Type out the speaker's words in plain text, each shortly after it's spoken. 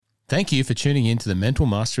Thank you for tuning in to the Mental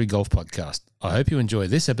Mastery Golf Podcast. I hope you enjoy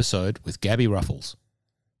this episode with GABI RUFFELS.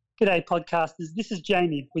 G'day podcasters, this is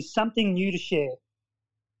Jamie with something new to share.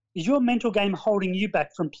 Is your mental game holding you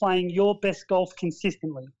back from playing your best golf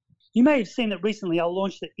consistently? You may have seen that recently I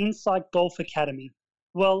launched the Insight Golf Academy.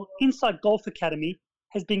 Well, Insight Golf Academy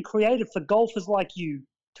has been created for golfers like you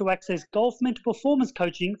to access golf mental performance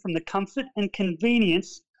coaching from the comfort and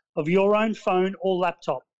convenience of your own phone or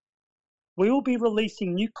laptop. We will be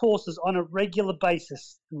releasing new courses on a regular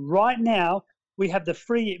basis. Right now, we have the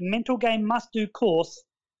free Mental Game Must-Do course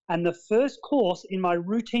and the first course in my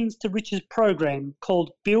Routines to Riches program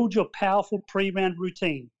called Build Your Powerful Pre-Round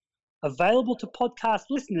Routine, available to podcast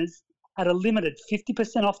listeners at a limited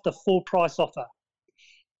 50% off the full price offer.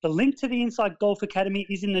 The link to the Insight Golf Academy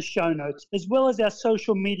is in the show notes, as well as our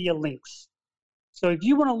social media links. So if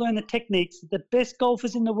you want to learn the techniques that the best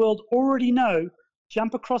golfers in the world already know,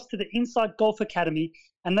 jump across to the Insight Golf Academy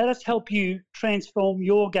and let us help you transform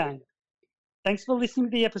your game. Thanks for listening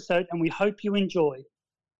to the episode, and we hope you enjoy.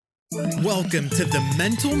 Welcome to the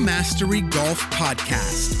Mental Mastery Golf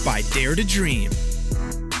Podcast by Dare to Dream,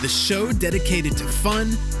 the show dedicated to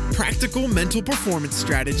fun, practical mental performance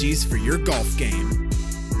strategies for your golf game.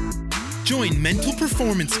 Join mental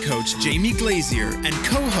performance coach Jamie Glazier and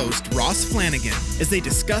co-host Ross Flanagan as they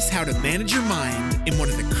discuss how to manage your mind in one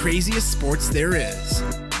of the craziest sports there is.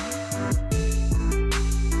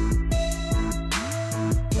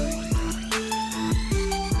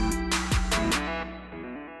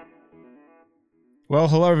 Well,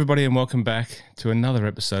 hello everybody and welcome back to another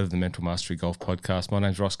episode of the Mental Mastery Golf Podcast. My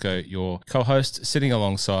name's Roscoe, your co-host, sitting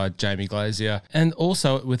alongside Jamie Glazier, and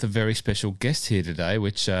also with a very special guest here today,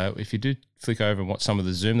 which if you do flick over and watch some of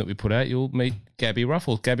the Zoom that we put out, you'll meet GABI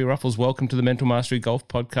RUFFELS. GABI RUFFELS, welcome to the Mental Mastery Golf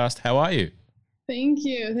Podcast. How are you? Thank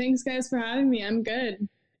you. Thanks, guys, for having me. I'm good.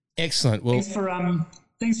 Excellent. Well,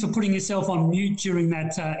 Thanks for putting yourself on mute during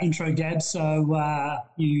that intro, Gab, so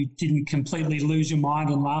you didn't completely lose your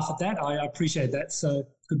mind and laugh at that. I appreciate that, so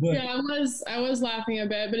good work. Yeah, I was laughing a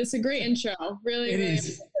bit, but it's a great intro. Really, it really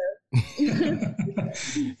is.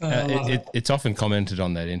 It's often commented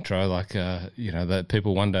on that intro, like, that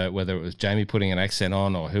people wonder whether it was Jamie putting an accent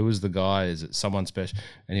on or who was the guy. Is it someone special?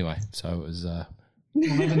 Anyway, so it was...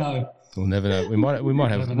 We'll never know. We'll never know. We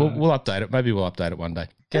might have... We'll update it. Maybe we'll update it one day.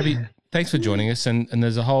 Gabby, thanks for joining us, and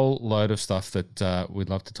there's a whole load of stuff that we'd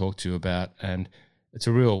love to talk to you about, and it's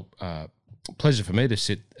a real pleasure for me to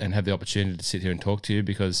sit and have the opportunity to sit here and talk to you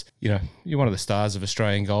because, you're one of the stars of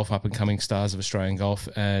Australian golf, up-and-coming stars of Australian golf,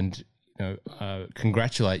 and,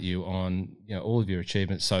 congratulate you on, all of your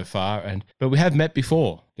achievements so far. But we have met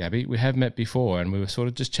before, Gabby. We have met before, and we were sort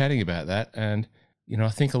of just chatting about that, and, I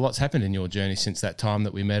think a lot's happened in your journey since that time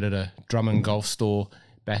that we met at a Drummond golf store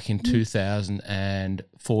back in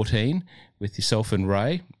 2014 with yourself and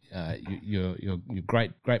Ray, your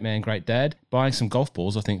great man, great dad, buying some golf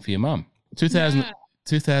balls, I think, for your mum.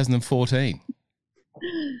 2014.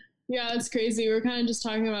 Yeah, that's crazy. We were kind of just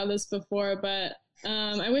talking about this before, but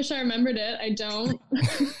I wish I remembered it. I don't.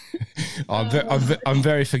 I'm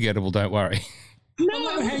very forgettable, don't worry. No,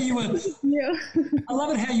 I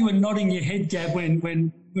love it how you were nodding your head, Gab,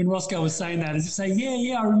 when Roscoe was saying that, as you say,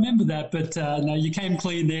 yeah, I remember that, but no, you came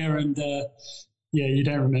clean there, and you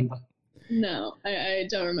don't remember. No, I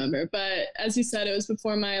don't remember, but as you said, it was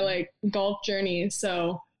before my golf journey,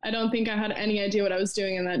 so I don't think I had any idea what I was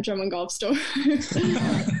doing in that Drummond golf store.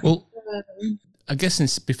 Well, I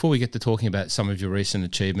guess before we get to talking about some of your recent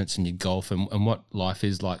achievements in your golf and what life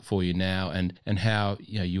is like for you now and how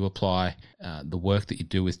you apply the work that you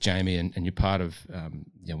do with Jamie and you're part of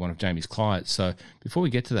one of Jamie's clients. So before we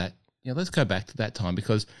get to that, let's go back to that time,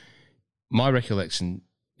 because my recollection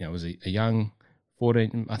was a young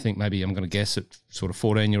 14, I think maybe I'm going to guess at sort of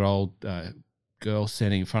 14-year-old girl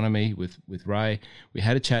standing in front of me with Ray. We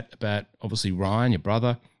had a chat about obviously Ryan, your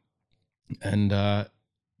brother, and I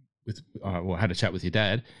had a chat with your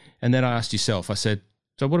dad, and then I asked yourself. I said,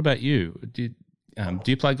 "So what about you? Do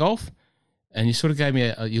you play golf?" And you sort of gave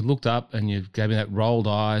me you looked up and you gave me that rolled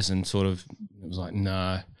eyes and sort of it was like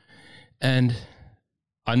no. And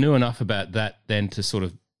I knew enough about that then to sort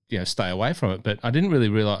of stay away from it, but I didn't really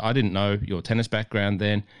realize. I didn't know your tennis background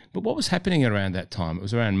then. But what was happening around that time? It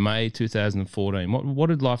was around May 2014. What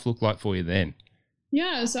did life look like for you then?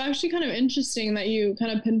 Yeah, so actually kind of interesting that you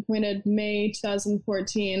kind of pinpointed May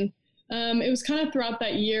 2014. It was kind of throughout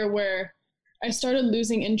that year where I started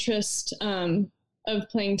losing interest of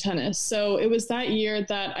playing tennis. So it was that year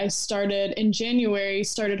that I started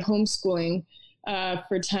homeschooling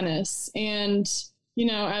for tennis. And,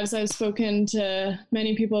 as I've spoken to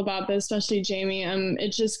many people about this, especially Jamie,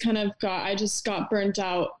 it just I got burnt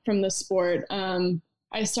out from the sport.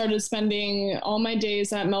 I started spending all my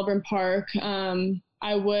days at Melbourne Park.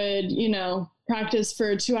 I would, practice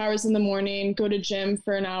for 2 hours in the morning, go to gym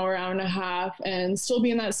for an hour, hour and a half, and still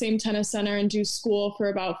be in that same tennis center and do school for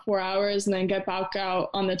about 4 hours and then get back out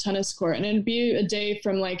on the tennis court. And it'd be a day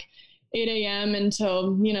from like 8 a.m.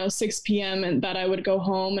 until, 6 p.m. and that I would go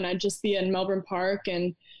home, and I'd just be in Melbourne Park.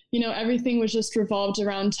 And, everything was just revolved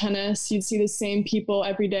around tennis. You'd see the same people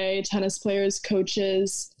every day, tennis players,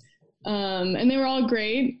 coaches, and they were all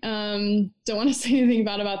great. Don't want to say anything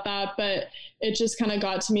bad about that, but it just kind of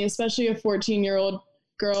got to me, especially a 14-year-old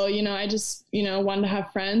girl. I just, wanted to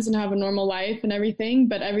have friends and have a normal life and everything,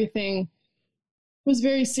 but everything was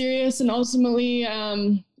very serious. And ultimately,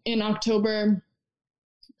 in October,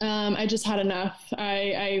 I just had enough.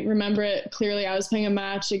 I remember it clearly. I was playing a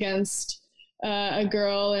match against a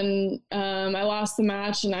girl, and I lost the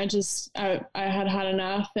match, and I had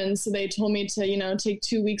enough. And so they told me to, take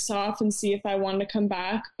 2 weeks off and see if I wanted to come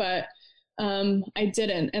back. But I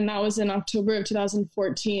didn't. And that was in October of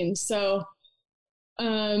 2014. So,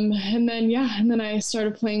 and then I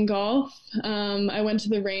started playing golf. I went to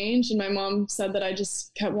the range, and my mom said that I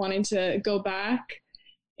just kept wanting to go back.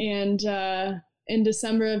 And in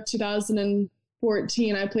December of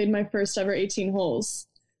 2014, I played my first ever 18 holes.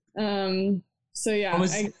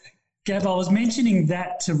 Gab, I was mentioning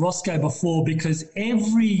that to Roscoe before, because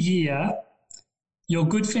every year your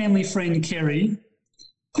good family friend Kerry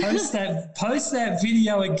post that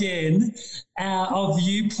video again of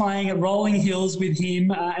you playing at Rolling Hills with him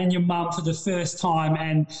and your mum for the first time,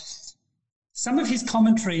 and some of his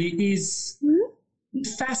commentary is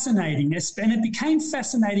fascinating, and it became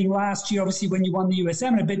fascinating last year, obviously, when you won the US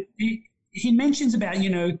Amateur. But he mentions about,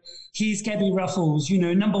 here's GABI Ruffels,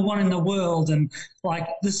 number one in the world, and like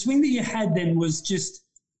the swing that you had then was just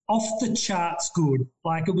off the charts good.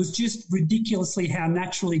 Like, it was just ridiculously how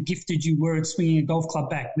naturally gifted you were at swinging a golf club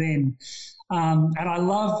back then. And I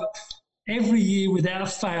love every year without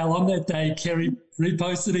fail on that day, Kerry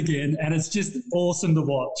reposts it again, and it's just awesome to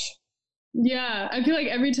watch. Yeah, I feel like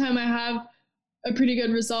every time I have a pretty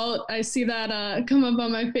good result, I see that come up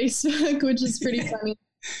on my Facebook, which is pretty funny.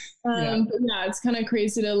 But yeah, it's kind of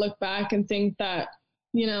crazy to look back and think that,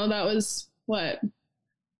 that was what,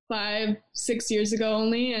 5-6 years ago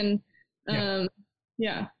only. And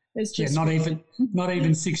it's just not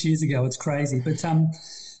even 6 years ago. It's crazy. But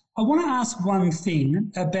I want to ask one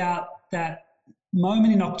thing about that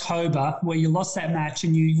moment in October where you lost that match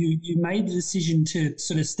and you made the decision to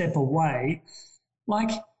sort of step away.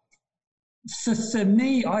 Like, for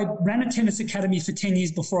me, I ran a tennis academy for 10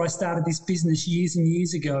 years before I started this business years and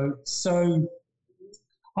years ago. So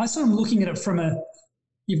I sort of looking at it from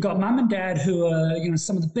you've got mum and dad who are,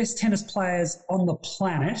 some of the best tennis players on the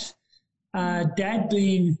planet. Dad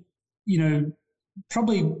being,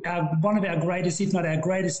 probably one of our greatest, if not our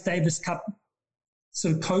greatest Davis Cup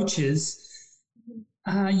sort of coaches.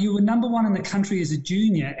 You were number one in the country as a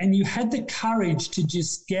junior, and you had the courage to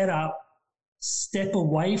just get up, step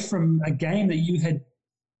away from a game that you had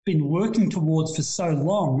been working towards for so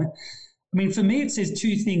long. I mean, for me, it says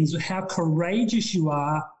two things: how courageous you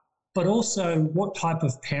are, but also what type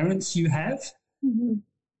of parents you have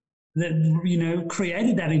that,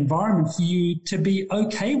 created that environment for you to be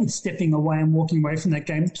okay with stepping away and walking away from that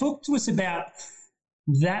game. Talk to us about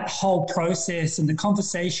that whole process and the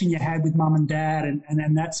conversation you had with mum and dad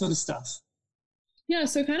and that sort of stuff. Yeah,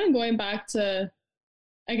 so kind of going back to,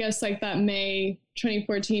 I guess, like that May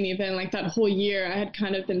 2014, even like that whole year, I had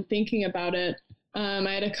kind of been thinking about it. I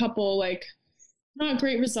had a couple like not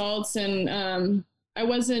great results, and I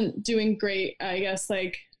wasn't doing great, I guess,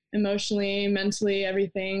 like emotionally, mentally,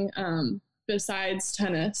 everything besides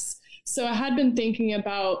tennis. So I had been thinking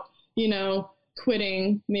about,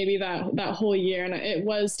 quitting maybe that whole year. And it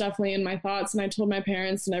was definitely in my thoughts, and I told my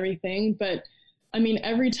parents and everything. But I mean,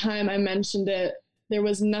 every time I mentioned it, there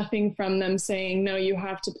was nothing from them saying, no, you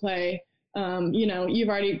have to play. You've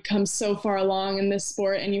already come so far along in this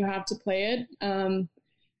sport and you have to play it.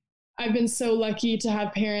 I've been so lucky to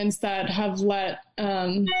have parents that have let,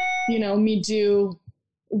 me do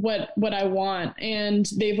what I want. And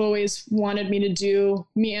they've always wanted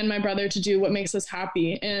me and my brother to do what makes us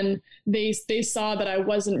happy. And they saw that I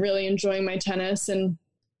wasn't really enjoying my tennis. And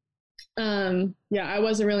I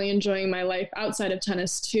wasn't really enjoying my life outside of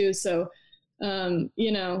tennis too. So,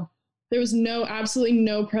 there was absolutely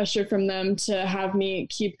no pressure from them to have me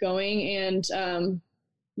keep going. And,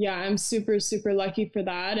 I'm super, super lucky for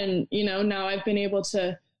that. And, now I've been able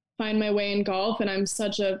to find my way in golf, and I'm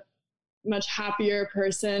such a much happier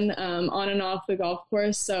person, on and off the golf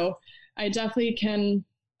course. So I definitely can,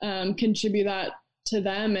 contribute that to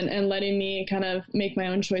them and letting me kind of make my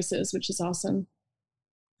own choices, which is awesome.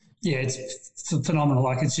 Yeah, it's phenomenal.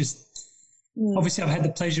 Like, it's just, obviously I've had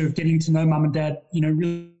the pleasure of getting to know mum and dad,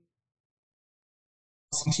 really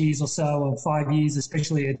 6 years or so, or 5 years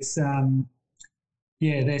especially. It's,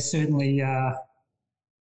 they're certainly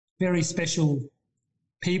very special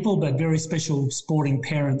people, but very special sporting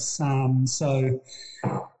parents. So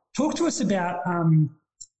talk to us about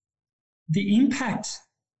the impact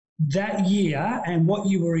that year and what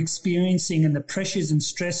you were experiencing and the pressures and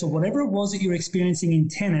stress or whatever it was that you were experiencing in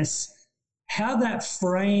tennis, how that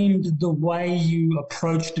framed the way you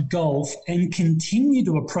approached golf and continue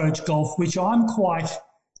to approach golf, which I'm quite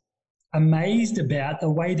amazed about,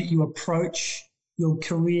 the way that you approach your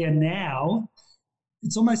career now.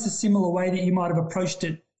 It's almost a similar way that you might have approached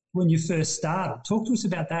it when you first started. Talk to us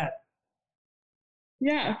about that.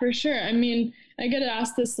 Yeah, for sure. I mean, I get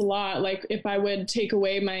asked this a lot, like if I would take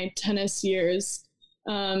away my tennis years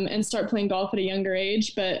and start playing golf at a younger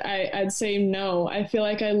age, but I'd say no. I feel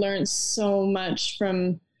like I learned so much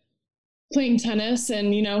from playing tennis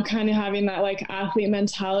and, kind of having that like athlete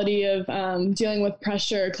mentality of dealing with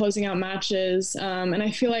pressure, closing out matches. And I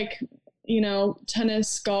feel like,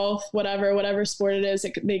 tennis, golf, whatever sport it is,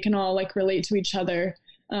 they can all like relate to each other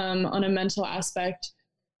on a mental aspect.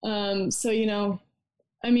 So,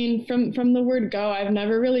 I mean, from the word go, I've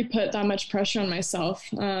never really put that much pressure on myself.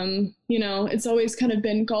 It's always kind of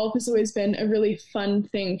been, golf has always been a really fun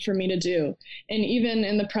thing for me to do. And even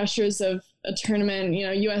in the pressures of a tournament,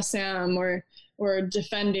 USAM or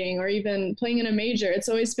defending or even playing in a major, it's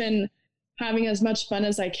always been having as much fun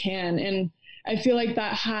as I can. And I feel like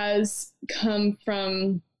that has come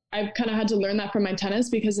from, I've kind of had to learn that from my tennis,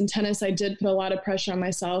 because in tennis, I did put a lot of pressure on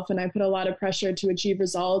myself and I put a lot of pressure to achieve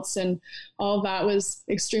results, and all of that was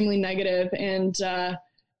extremely negative. And, so,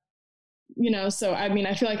 I mean,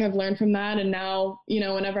 I feel like I've learned from that. And now,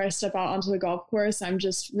 whenever I step out onto the golf course, I'm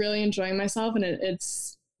just really enjoying myself. And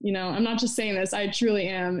it's, I'm not just saying this, I truly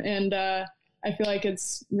am. And I feel like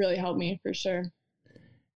it's really helped me for sure.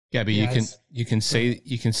 Gabby, you can see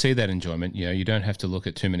that enjoyment. You don't have to look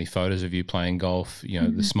at too many photos of you playing golf.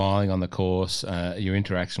 The smiling on the course, your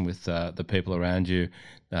interaction with the people around you,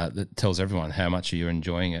 that tells everyone how much you're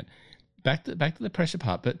enjoying it. Back to the pressure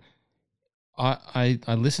part, but I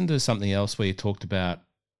listened to something else where you talked about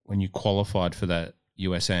when you qualified for that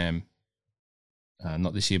USAM,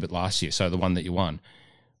 not this year but last year, so the one that you won,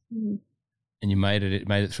 and you made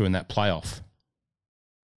it through in that playoff.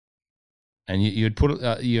 And you'd put,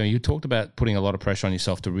 you talked about putting a lot of pressure on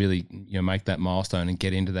yourself to really, make that milestone and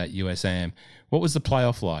get into that USAM. What was the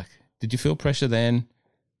playoff like? Did you feel pressure then?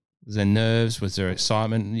 Was there nerves? Was there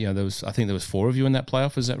excitement? I think there was 4 of you in that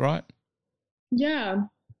playoff. Is that right? Yeah,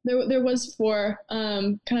 there was 4.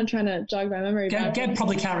 Kind of trying to jog my memory. Gab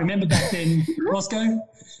probably can't remember back then, Roscoe.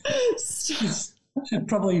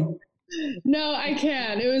 Probably. No, I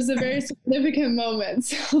can. It was a very significant moment.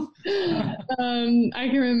 So I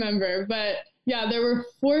can remember. But yeah, there were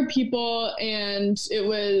 4 people and it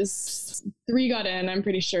was 3 got in, I'm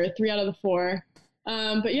pretty sure, 3 out of the 4.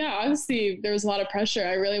 But yeah, obviously there was a lot of pressure.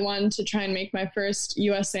 I really wanted to try and make my first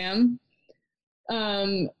USAM.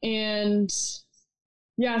 And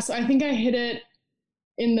yeah, so I think I hit it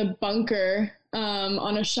in the bunker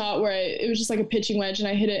on a shot where it was just like a pitching wedge, and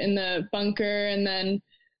I hit it in the bunker and then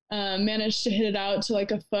managed to hit it out to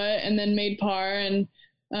like a foot and then made par. And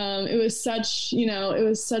it was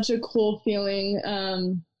such a cool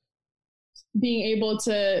feeling being able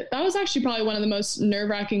to, that was actually probably one of the most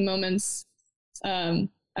nerve-wracking moments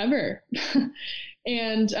ever.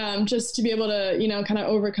 And just to be able to, kind of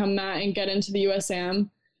overcome that and get into the USAM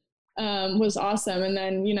was awesome. And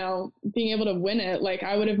then, being able to win it, like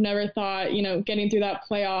I would have never thought, getting through that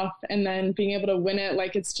playoff and then being able to win it,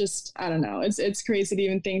 like it's just, I don't know, it's crazy to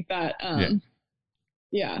even think that,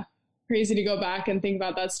 crazy to go back and think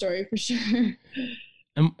about that story for sure.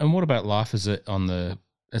 And what about life as a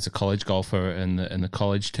college golfer and the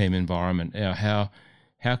college team environment?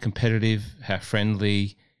 How competitive, how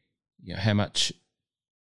friendly, how much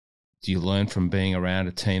do you learn from being around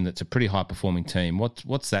a team that's a pretty high performing team?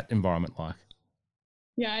 What's that environment like?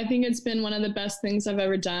 Yeah, I think it's been one of the best things I've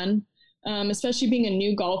ever done, especially being a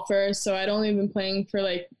new golfer. So I'd only been playing for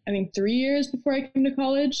I think 3 years before I came to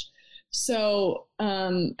college. So,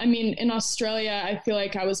 I mean, in Australia, I feel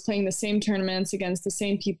like I was playing the same tournaments against the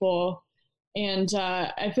same people. And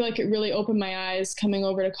I feel like it really opened my eyes coming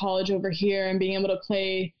over to college over here and being able to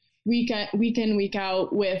play week in, week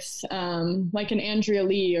out with like an Andrea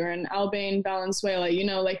Lee or an Albane Valenzuela,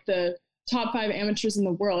 like the top 5 amateurs in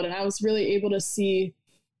the world. And I was really able to see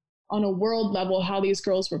on a world level how these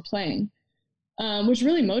girls were playing, which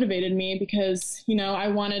really motivated me because, I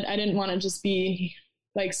didn't want to just be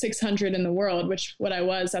like 600 in the world, which what I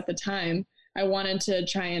was at the time. I wanted to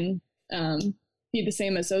try and be the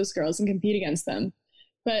same as those girls and compete against them.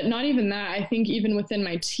 But not even that. I think even within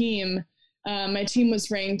my team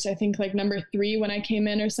was ranked, I think like number 3 when I came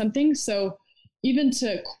in or something. So even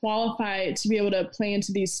to qualify to be able to play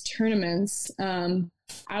into these tournaments,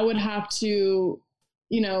 I would have to,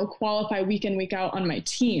 qualify week in, week out on my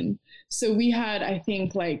team. So we had, I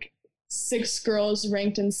think, like 6 girls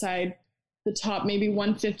ranked inside the top, maybe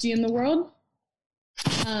 150 in the world.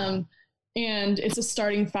 And it's a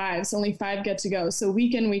starting 5, so only 5 get to go. So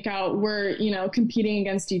week in, week out, we're, competing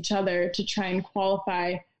against each other to try and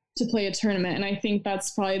qualify to play a tournament. And I think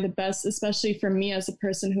that's probably the best, especially for me as a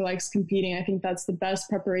person who likes competing. I think that's the best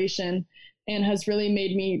preparation and has really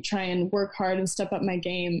made me try and work hard and step up my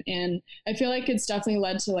game. And I feel like it's definitely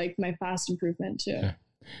led to like my fast improvement too. Yeah.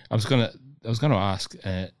 I was going to ask,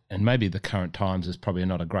 and maybe the current times is probably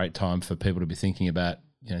not a great time for people to be thinking about,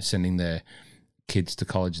 sending their kids to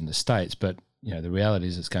college in the States, but the reality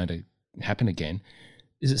is it's going to happen again.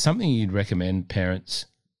 Is it something you'd recommend parents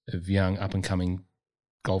of young up and coming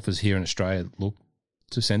golfers here in Australia look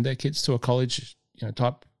to send their kids to a college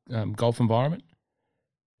type golf environment?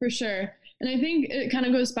 For sure. And I think it kind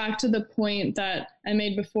of goes back to the point that I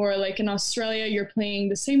made before, like in Australia, you're playing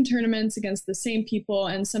the same tournaments against the same people.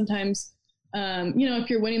 And sometimes, if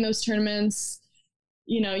you're winning those tournaments,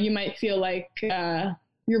 you might feel like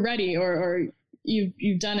you're ready or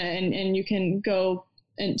you've done it and you can go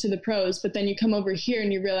into the pros. But then you come over here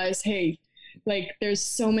and you realize, hey, like there's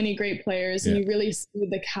so many great players and you really see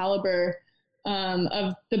the caliber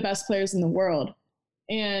of the best players in the world.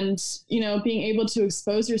 And, being able to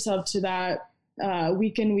expose yourself to that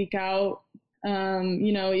week in, week out,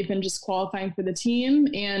 even just qualifying for the team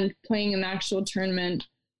and playing an actual tournament,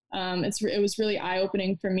 it was really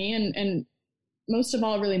eye-opening for me and most of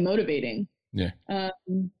all, really motivating. Yeah.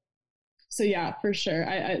 So yeah, for sure.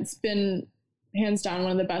 It's been hands down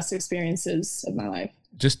one of the best experiences of my life.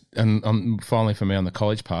 Just and finally for me on the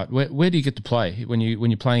college part, where do you get to play when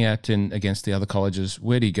you're playing out against the other colleges?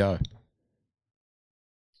 Where do you go?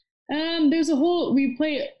 We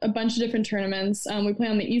play a bunch of different tournaments. We play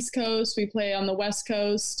on the East Coast, we play on the West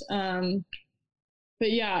Coast.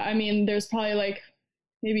 But yeah, I mean, there's probably like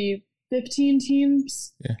maybe 15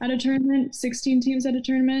 teams at a tournament, 16 teams at a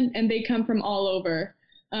tournament, and they come from all over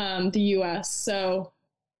the US. So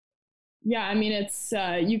yeah, I mean, it's,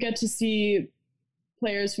 you get to see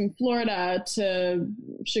players from Florida to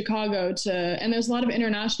Chicago and there's a lot of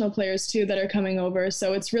international players too that are coming over.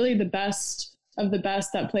 So it's really the best of the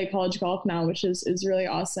best that play college golf now, which is really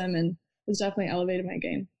awesome and has definitely elevated my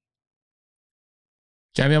game.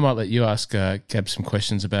 Jamie, I might let you ask Gab some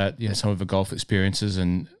questions about some of the golf experiences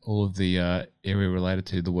and all of the area related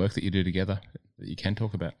to the work that you do together that you can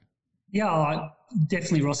talk about. Yeah,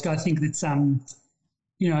 definitely, Roscoe. I think that's, for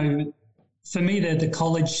me, the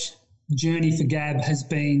college journey for Gab has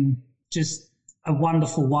been just a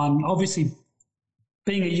wonderful one. Obviously,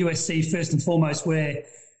 being at USC first and foremost, where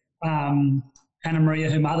Anna Maria,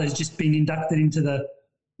 her mother, has just been inducted into the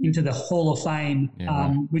Hall of Fame,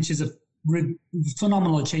 which is a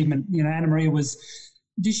phenomenal achievement. Anna Maria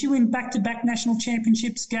did she win back-to-back national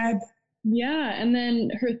championships, Gab? Yeah, and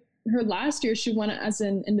then her last year she won it as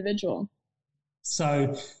an individual.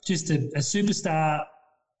 So just a superstar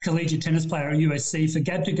collegiate tennis player at USC. For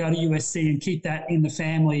Gab to go to USC and keep that in the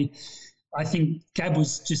family, I think Gab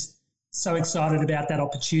was just so excited about that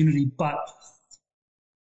opportunity. But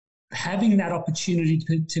having that opportunity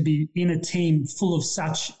to be in a team full of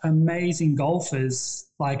such amazing golfers,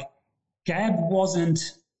 like Gab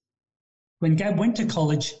when Gab went to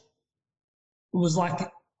college, it was like,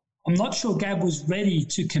 I'm not sure Gab was ready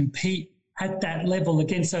to compete at that level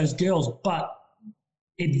against those girls, but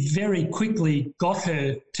it very quickly got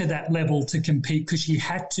her to that level to compete because she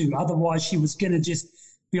had to. Otherwise, she was going to just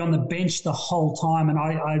be on the bench the whole time. And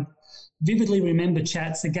I vividly remember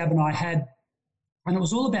chats that Gab and I had, and it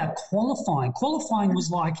was all about qualifying. Qualifying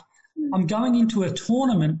was like, I'm going into a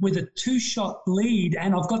tournament with a 2-shot lead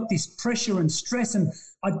and I've got this pressure and stress. And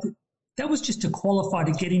that was just to qualify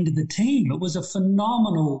to get into the team. It was a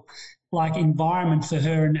phenomenal environment for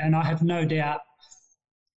her. And I have no doubt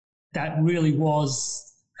that really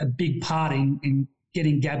was a big part in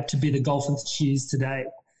getting Gab to be the golfer that she is today.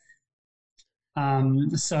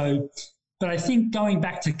 But I think going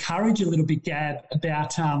back to courage a little bit, Gab,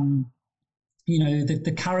 about,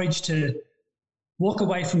 the courage to walk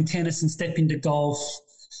away from tennis and step into golf,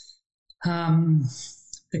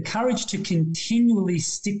 the courage to continually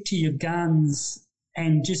stick to your guns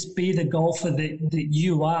and just be the golfer that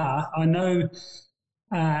you are. I know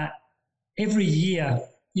every year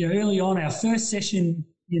early on, our first session,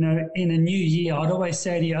 in a new year, I'd always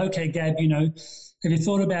say to you, okay, Gab, have you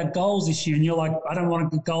thought about goals this year? And you're like, I don't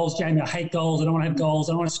want goals, Jamie. I hate goals. I don't want to have goals.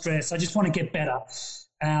 I don't want to stress. I just want to get better.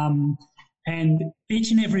 And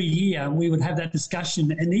each and every year we would have that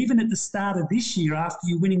discussion. And even at the start of this year, after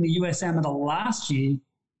you winning the US Amateur last year,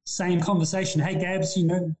 same conversation. Hey, Gabs,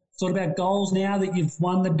 thought about goals now that you've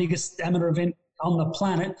won the biggest amateur event on the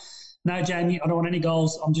planet? No, Jamie, I don't want any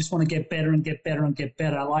goals. I just want to get better and get better and get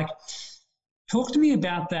better. Like, talk to me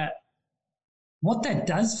about that, what that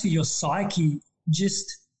does for your psyche,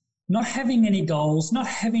 just not having any goals, not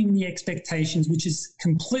having any expectations, which is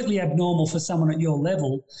completely abnormal for someone at your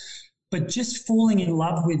level, but just falling in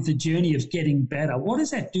love with the journey of getting better. What does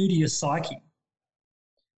that do to your psyche?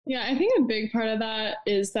 Yeah, I think a big part of that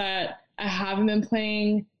is that I haven't been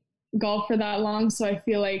playing golf for that long, so I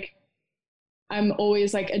feel like I'm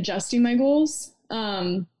always like adjusting my goals.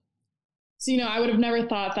 So, I would have never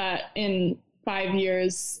thought that in 5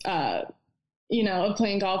 years, of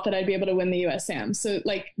playing golf that I'd be able to win the USAM. So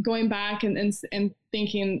like going back and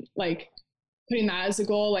thinking, like putting that as a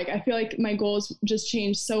goal, like I feel like my goals just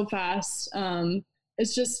changed so fast.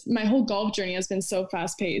 It's just my whole golf journey has been so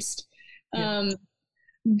fast paced. Yeah.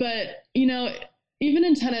 But, even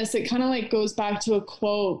in tennis, it kind of like goes back to a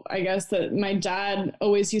quote, I guess, that my dad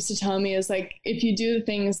always used to tell me is like, if you do the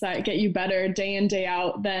things that get you better day in, day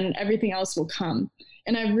out, then everything else will come.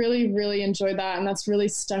 And I really, really enjoyed that. And that's really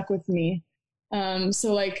stuck with me.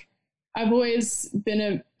 So like, I've always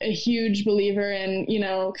been a huge believer in,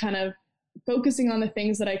 kind of focusing on the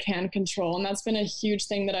things that I can control. And that's been a huge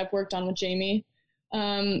thing that I've worked on with Jamie.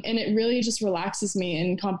 And it really just relaxes me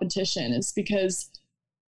in competition. It's because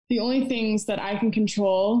the only things that I can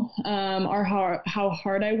control are how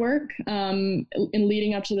hard I work in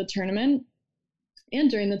leading up to the tournament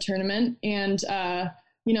and during the tournament and,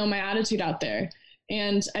 my attitude out there.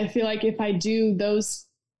 And I feel like if I do those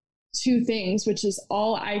two things, which is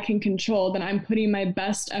all I can control, then I'm putting my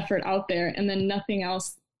best effort out there, and then nothing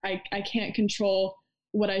else. I can't control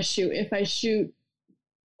what I shoot. If I shoot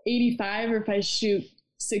 85 or if I shoot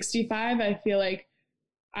 65, I feel like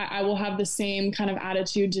I will have the same kind of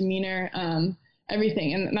attitude, demeanor,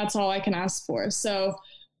 everything. And that's all I can ask for. So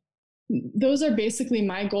those are basically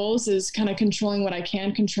my goals, is kind of controlling what I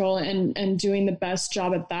can control and doing the best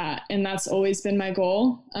job at that. And that's always been my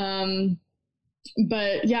goal.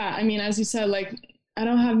 But yeah, I mean, as you said, like, I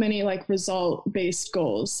don't have many like result-based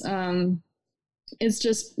goals. It's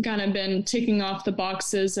just kind of been ticking off the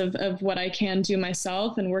boxes of what I can do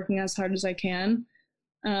myself and working as hard as I can.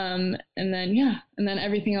 And then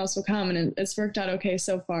everything else will come, and it's worked out okay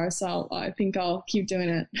so far. So I think I'll keep doing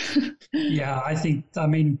it. Yeah, I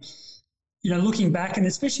mean, looking back, and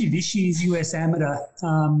especially this year's US Amateur,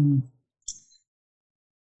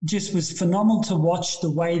 just was phenomenal to watch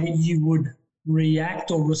the way that you would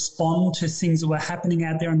react or respond to things that were happening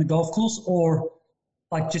out there on the golf course, or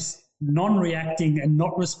like just non-reacting and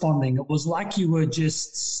not responding. It was like you were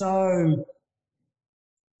just so...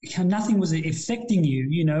 nothing was affecting you,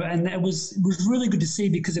 and it was really good to see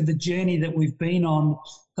because of the journey that we've been on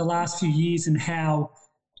the last few years, and how,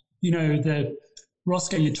 the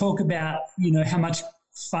Roscoe, you talk about, how much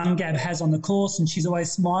fun Gab has on the course, and she's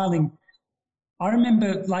always smiling. I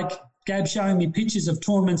remember like Gab showing me pictures of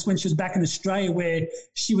tournaments when she was back in Australia where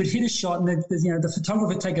she would hit a shot and the photographer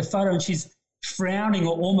would take a photo and she's frowning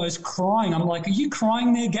or almost crying. I'm like, are you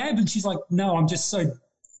crying there, Gab? And she's like, no, I'm just so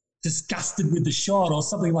disgusted with the shot or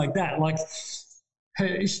something like that. Like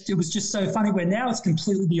it was just so funny, where now it's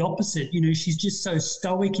completely the opposite. She's just so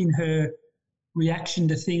stoic in her reaction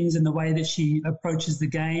to things and the way that she approaches the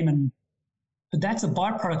game. But that's a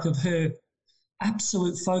byproduct of her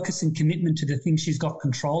absolute focus and commitment to the things she's got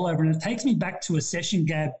control over. And it takes me back to a session,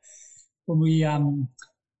 Gab, when we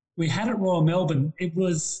had at Royal Melbourne. It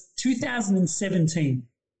was 2017.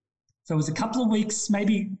 So it was a couple of weeks,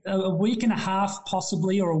 maybe a week and a half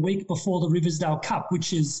possibly, or a week before the Riversdale Cup,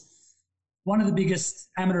 which is one of the biggest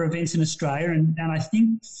amateur events in Australia. And I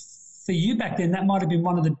think for you back then, that might have been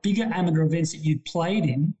one of the bigger amateur events that you'd played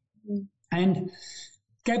in. Mm. And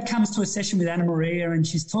Gab comes to a session with Anna Maria and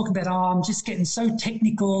she's talking about, I'm just getting so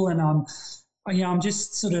technical and I'm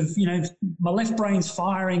just sort of, my left brain's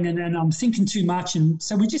firing and I'm thinking too much. And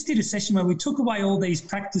so we just did a session where we took away all these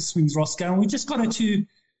practice swings, Roscoe, and we just got her to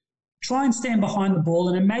try and stand behind the ball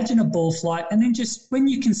and imagine a ball flight, and then just when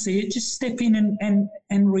you can see it, just step in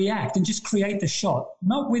and react and just create the shot,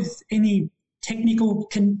 not with any technical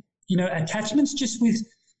attachments, just with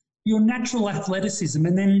your natural athleticism.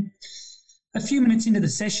 And then a few minutes into the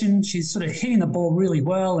session, she's sort of hitting the ball really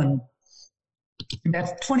well, and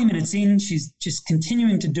about 20 minutes in, she's just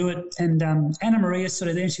continuing to do it. And Anna Maria's sort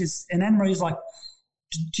of there. And Anna Maria's like,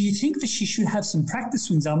 do you think that she should have some practice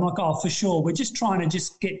swings? I'm like, oh, for sure. We're just trying to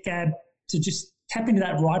just get Gab to just tap into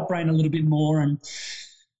that right brain a little bit more. And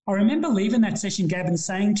I remember leaving that session, Gab, and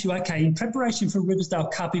saying to you, okay, in preparation for Riversdale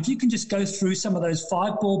Cup, if you can just go through some of those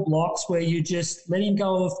 5-ball blocks where you're just letting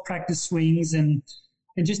go of practice swings and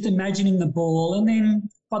just imagining the ball. And then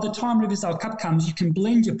by the time Riversdale Cup comes, you can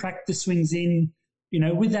blend your practice swings in,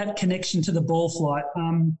 with that connection to the ball flight.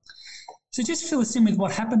 So just fill us in with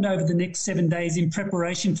what happened over the next 7 days in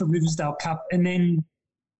preparation for Riversdale Cup and then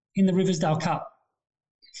in the Riversdale Cup.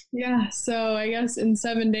 Yeah, so I guess in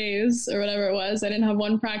 7 days or whatever it was, I didn't have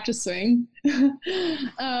one practice swing. And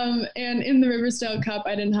in the Riversdale Cup,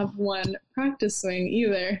 I didn't have one practice swing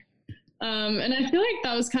either. And I feel like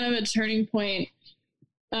that was kind of a turning point,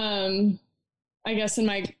 I guess, in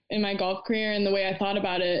my golf career, and the way I thought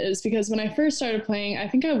about it is because when I first started playing, I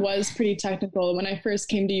think I was pretty technical. When I first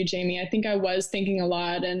came to you, Jamie, I think I was thinking a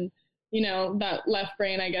lot, and, that left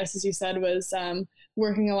brain, I guess, as you said, was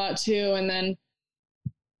working a lot too. And then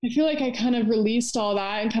I feel like I kind of released all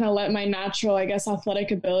that and kind of let my natural, I guess, athletic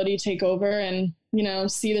ability take over and,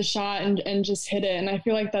 see the shot and just hit it. And I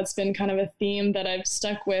feel like that's been kind of a theme that I've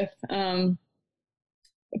stuck with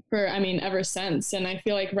ever since. And I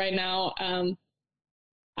feel like right now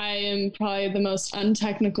I am probably the most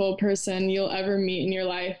untechnical person you'll ever meet in your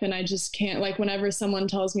life. And I just can't, like, whenever someone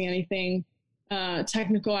tells me anything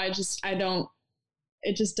technical,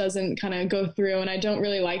 it just doesn't kind of go through, and I don't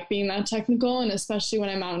really like being that technical. And especially when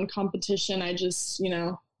I'm out in competition, I just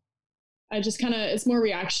kind of, it's more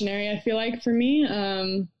reactionary, I feel like, for me.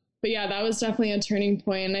 But yeah, that was definitely a turning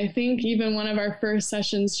point. And I think even one of our first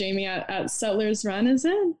sessions, Jamie, at Settlers Run, is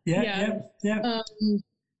it? Yeah.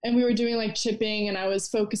 And we were doing like chipping, and I was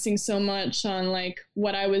focusing so much on like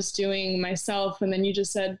what I was doing myself. And then you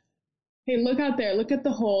just said, hey, look out there, look at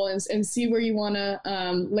the hole and see where you want to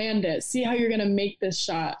land it. See how you're going to make this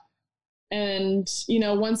shot. And,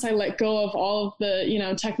 once I let go of all of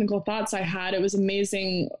the, technical thoughts I had, it was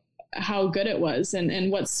amazing how good it was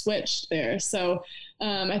and what switched there. So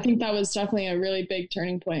I think that was definitely a really big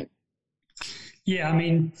turning point. Yeah, I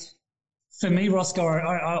mean, for me, Roscoe,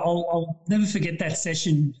 I'll never forget that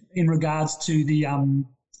session in regards to the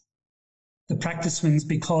practice swings,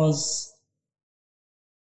 because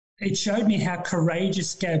it showed me how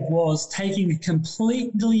courageous Gab was, taking a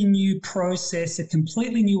completely new process, a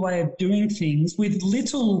completely new way of doing things with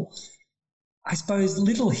little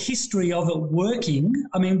history of it working.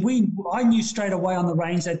 I mean, I knew straight away on the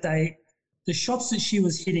range that day, the shots that she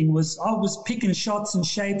was hitting I was picking shots and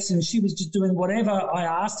shapes, and she was just doing whatever I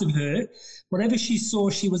asked of her. Whatever she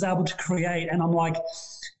saw, she was able to create. And I'm like,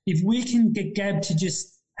 if we can get Gab to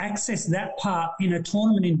just access that part in a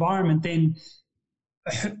tournament environment, then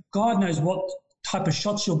God knows what type of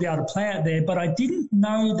shots she'll be able to play out there. But I didn't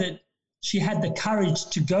know that she had the courage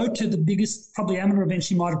to go to the biggest probably amateur event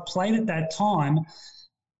she might have played at that time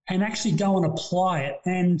and actually go and apply it.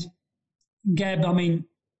 And Gab, I mean,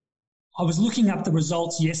 I was looking up the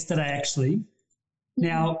results yesterday, actually.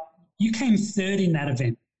 Now, you came third in that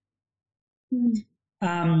event.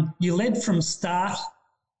 You led from start,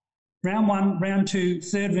 round 1, round 2,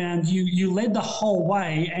 third round. You led the whole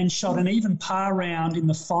way and shot an even par round in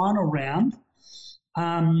the final round.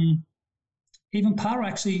 Even par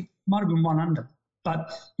actually might have been 1 under,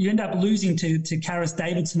 but you end up losing to Karis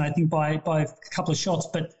Davidson, I think, by a couple of shots.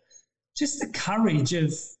 But just the courage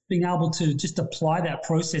of being able to just apply that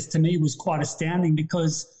process to me was quite astounding,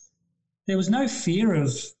 because there was no fear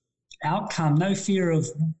of outcome, no fear of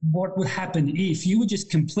what would happen if you were just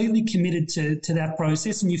completely committed to that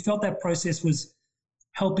process, and you felt that process was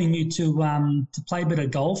helping you to play better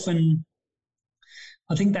golf. And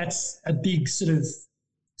I think that's a big sort of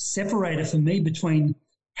separator for me between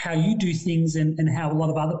how you do things and how a lot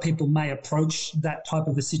of other people may approach that type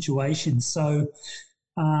of a situation. So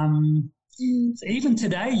even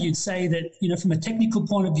today, you'd say that, from a technical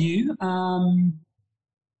point of view,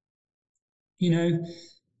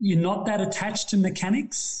 you're not that attached to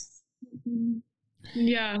mechanics.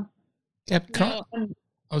 Yeah. Gab,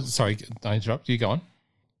 sorry, I interrupt. You go on.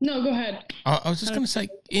 No, go ahead. I was just going to say,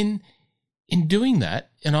 in doing that,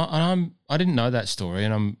 and I didn't know that story,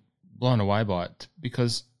 and I'm blown away by it,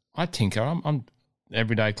 because I tinker. I'm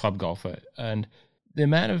everyday club golfer, and the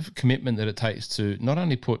amount of commitment that it takes to not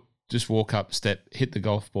only just walk up, step, hit the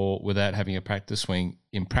golf ball without having a practice swing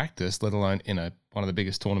in practice, let alone in one of the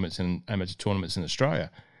biggest tournaments in amateur tournaments in Australia.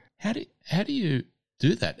 How do you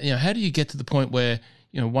do that? How do you get to the point where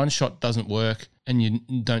one shot doesn't work and you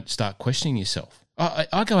don't start questioning yourself?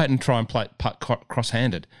 I go out and try and putt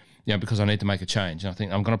cross-handed, because I need to make a change. And I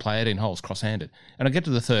think I'm going to play 18 holes cross-handed. And I get to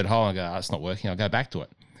the third hole and I go, it's not working. I'll go back to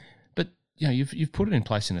it. But, you've put it in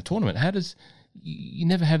place in a tournament. How does you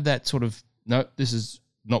never have that sort of, no, this is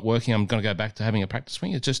not working, I'm going to go back to having a practice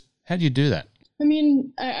swing? It's just, how do you do that? I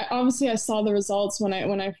mean, I saw the results when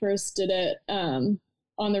I first did it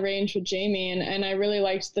on the range with Jamie, and I really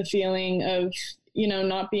liked the feeling of,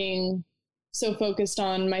 not being so focused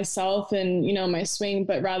on myself and, my swing,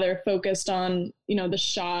 but rather focused on, the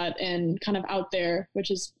shot and kind of out there,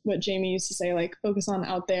 which is what Jamie used to say, like, focus on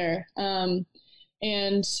out there.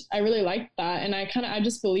 And I really liked that. And I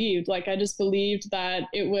just believed that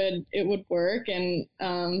it would work. And,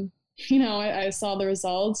 I saw the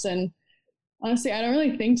results, and honestly, I don't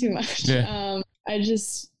really think too much. Yeah.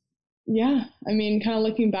 Kind of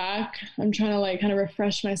looking back, I'm trying to like kind of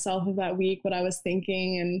refresh myself of that week, what I was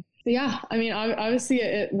thinking. And obviously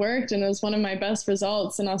it worked, and it was one of my best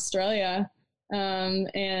results in Australia. As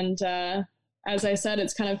I said,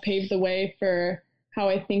 it's kind of paved the way for how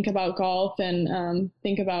I think about golf and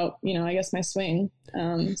think about, I guess my swing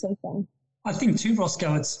since then. I think too,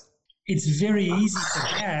 Roscoe, it's very easy for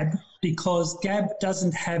Gab because Gab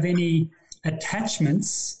doesn't have any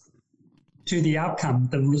attachments to the outcome,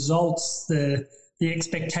 the results, the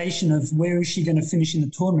expectation of where is she going to finish in the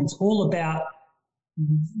tournament. It's all about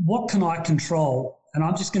what can I control, and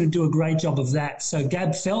I'm just going to do a great job of that. So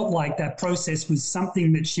Gab felt like that process was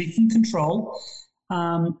something that she can control,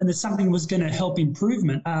 and that something was going to help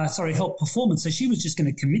help performance. So she was just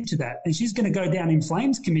going to commit to that, and she's going to go down in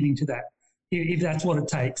flames committing to that if that's what it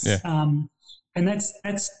takes. Yeah. And that's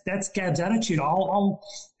Gab's attitude. I'll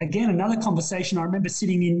again, another conversation. I remember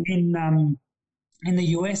sitting in the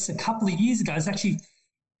US a couple of years ago. It was actually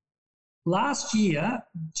last year,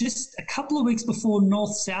 just a couple of weeks before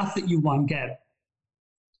North-South that you won, Gab.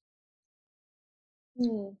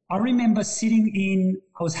 I remember I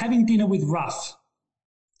was having dinner with Ruff.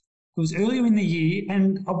 It was earlier in the year,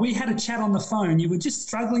 and we had a chat on the phone. You were just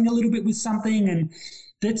struggling a little bit with something, and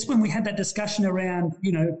that's when we had that discussion around,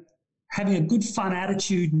 having a good fun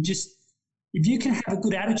attitude, and just if you can have a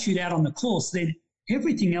good attitude out on the course, then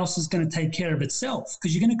everything else is going to take care of itself,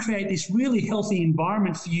 because you're going to create this really healthy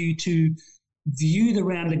environment for you to view the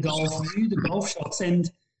round of golf, view the golf shots,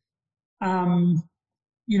 and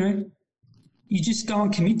you just go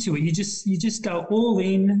and commit to it. You just go all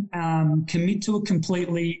in, commit to it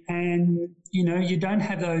completely, and you don't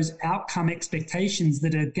have those outcome expectations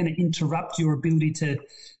that are going to interrupt your ability to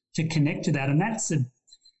connect to that. And that's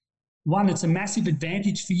it's a massive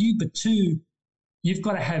advantage for you, but two, you've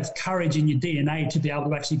got to have courage in your DNA to be able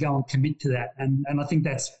to actually go and commit to that. And I think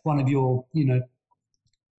that's one of your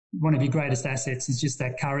greatest assets is just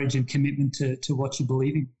that courage and commitment to what you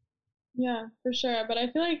believe in. Yeah, for sure. But I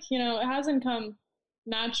feel like, it hasn't come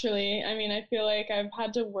naturally. I mean, I feel like I've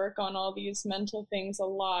had to work on all these mental things a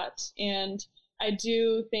lot. And I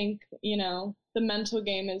do think, the mental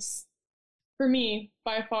game is, for me,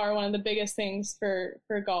 by far one of the biggest things for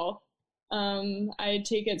golf. I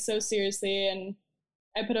take it so seriously, and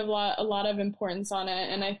I put a lot of importance on it.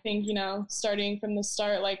 And I think, starting from the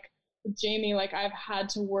start, like with Jamie, like I've had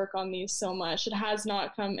to work on these so much. It has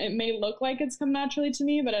not come, it may look like it's come naturally to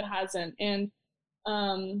me, but it hasn't. And,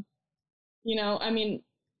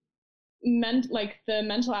 the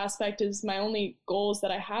mental aspect is my only goals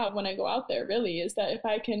that I have when I go out there, really, is that if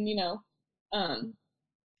I can,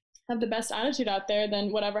 have the best attitude out there,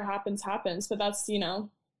 then whatever happens. But that's,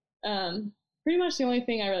 pretty much the only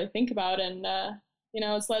thing I really think about. And,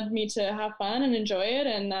 it's led me to have fun and enjoy it.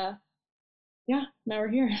 And, now we're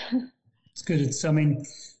here. It's good.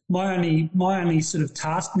 My only sort of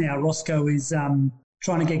task now, Roscoe, is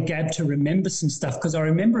trying to get Gab to remember some stuff, because I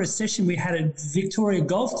remember a session we had at Victoria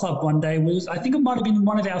Golf Club one day. I think it might have been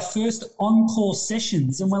one of our first encore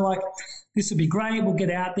sessions, and we're like, this will be great. We'll get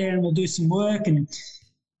out there and we'll do some work. And,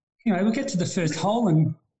 we get to the first hole,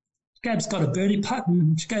 and Gab's got a birdie putt,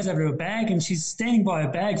 and she goes over to her bag, and she's standing by her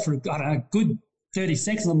bag for, a good 30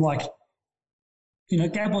 seconds. I'm like,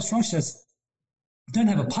 Gab, what's wrong? She says, I don't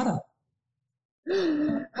have a putter.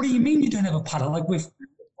 What do you mean you don't have a putter? Like, we've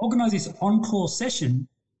organised this encore session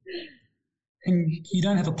and you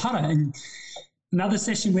don't have a putter. And another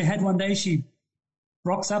session we had one day, she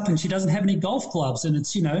rocks up and she doesn't have any golf clubs, and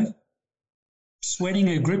it's, sweating.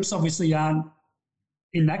 Her grips obviously aren't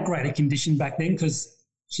in that great a condition back then because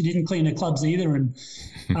she didn't clean her clubs either.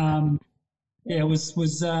 And it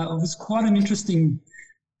was quite an interesting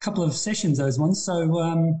couple of sessions, those ones.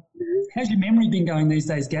 So how's your memory been going these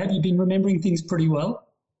days, Gab? You've been remembering things pretty well?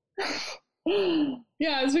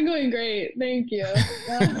 Yeah, it's been going great. Thank you.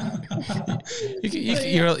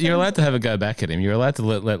 You're allowed to have a go back at him. You're allowed to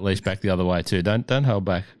let leash back the other way too. Don't hold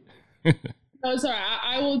back. Oh, sorry.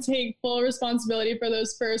 I will take full responsibility for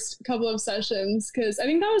those first couple of sessions, because I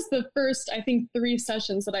think that was the first, 3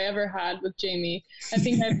 sessions that I ever had with Jamie. I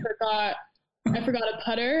think I forgot a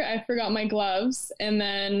putter, I forgot my gloves, and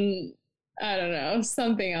then I don't know,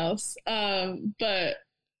 something else. But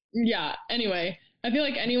yeah, anyway, I feel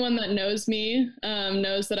like anyone that knows me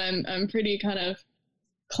knows that I'm pretty kind of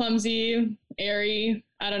clumsy, airy.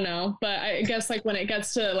 I don't know, but I guess like when it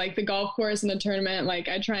gets to like the golf course and the tournament, like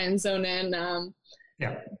I try and zone in.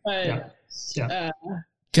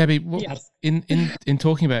 Gabby, in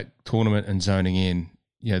talking about tournament and zoning in,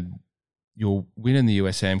 your win in the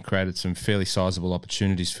USAM created some fairly sizable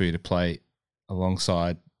opportunities for you to play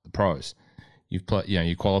alongside the pros. You've played,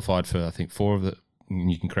 you qualified for I think 4 of the.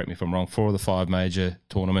 You can correct me if I'm wrong. 4 of the 5 major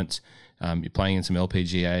tournaments. You're playing in some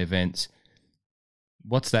LPGA events.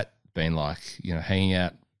 What's that been like? Hanging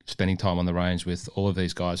out, spending time on the range with all of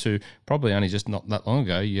these guys who probably only just not that long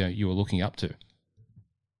ago you were looking up to.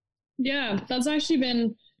 Yeah, that's actually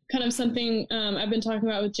been kind of something I've been talking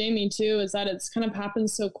about with Jamie too. Is that it's kind of happened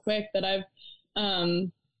so quick that I've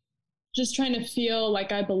just trying to feel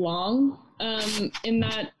like I belong in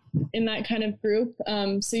that kind of group.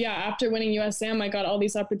 So yeah, after winning USAM, I got all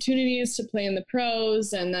these opportunities to play in the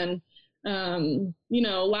pros, and then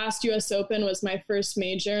last US Open was my first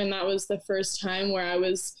major, and that was the first time where I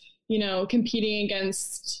was, competing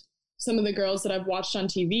against some of the girls that I've watched on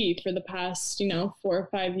TV for the past, 4 or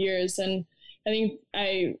 5 years. And I think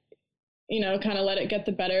I, kind of let it get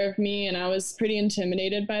the better of me, and I was pretty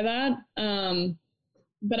intimidated by that.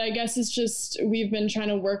 But I guess it's just, we've been trying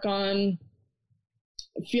to work on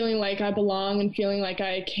feeling like I belong and feeling like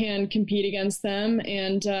I can compete against them.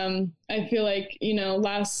 And I feel like,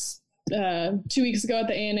 last 2 weeks ago at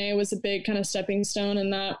the ANA was a big kind of stepping stone in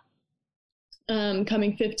that,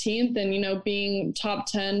 coming 15th and, being top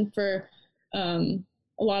 10 for a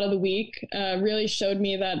lot of the week really showed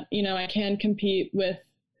me that, I can compete with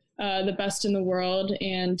the best in the world.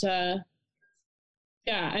 And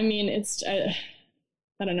it's,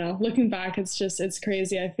 I don't know, looking back, it's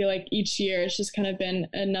crazy. I feel like each year it's just kind of been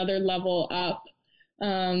another level up.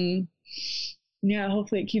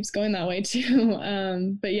 Hopefully it keeps going that way too.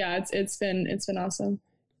 But yeah, it's been awesome.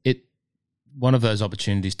 One of those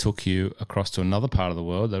opportunities took you across to another part of the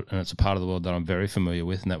world, and it's a part of the world that I'm very familiar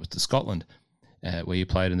with, and that was to Scotland, where you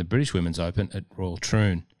played in the British Women's Open at Royal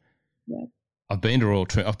Troon. Yeah. I've been to Royal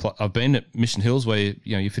Troon. I've been at Mission Hills, where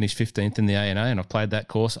you finished 15th in the ANA, and I've played that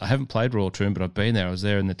course. I haven't played Royal Troon, but I've been there. I was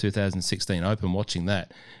there in the 2016 Open watching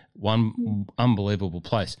that. One unbelievable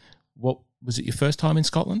place. What was it? Your first time in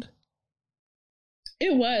Scotland?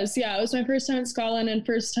 It was, yeah. It was my first time in Scotland and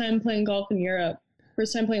first time playing golf in Europe.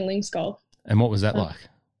 First time playing links golf. And what was that like?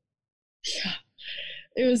 Yeah,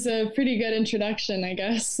 it was a pretty good introduction, I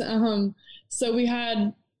guess. So we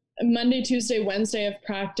had Monday, Tuesday, Wednesday of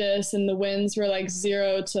practice, and the winds were like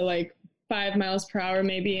 0 to like 5 miles per hour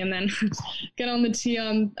maybe. And then get on the tee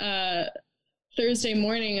on Thursday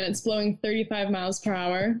morning and it's blowing 35 miles per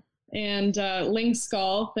hour. And links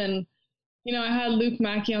golf. And, I had Luke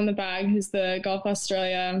Mackey on the bag, who's the Golf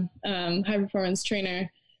Australia high performance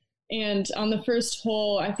trainer. And on the first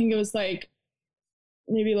hole, I think it was like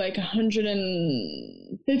maybe like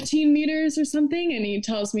 115 meters or something. And he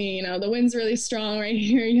tells me, the wind's really strong right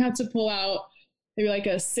here. You have to pull out maybe like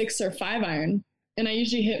a 6 or 5 iron. And I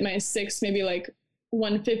usually hit my 6, maybe like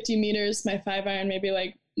 150 meters, my 5 iron, maybe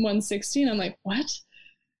like 160. And I'm like, what?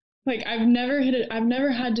 Like I've never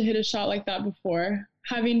had to hit a shot like that before.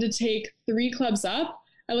 Having to take 3 clubs up.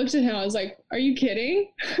 I looked at him, I was like, are you kidding?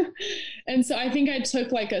 And so I think I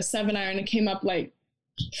took like a 7 iron and came up like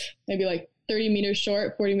maybe like 30 meters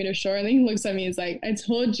short, 40 meters short. And then he looks at me, he's like, I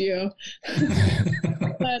told you.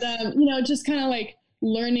 But, just kind of like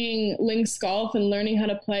learning links golf and learning how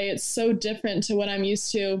to play. It's so different to what I'm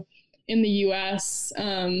used to in the US.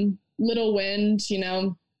 Little wind,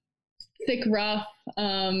 thick rough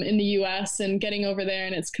in the US, and getting over there,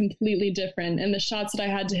 and it's completely different. And the shots that I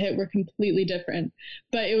had to hit were completely different,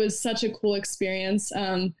 but it was such a cool experience.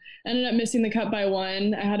 Ended up missing the cut by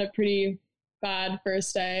 1. I had a pretty bad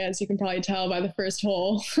first day, as you can probably tell by the first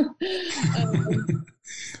hole.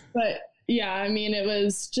 But yeah, it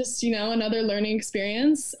was just, another learning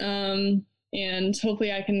experience. And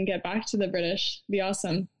hopefully I can get back to the British. It'd be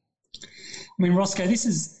awesome. Roscoe, this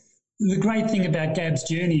is the great thing about Gab's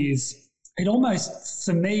journey is it almost,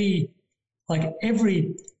 for me, like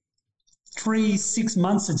every 3-6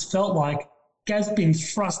 months, it's felt like Gab's been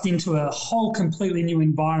thrust into a whole completely new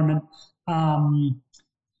environment. One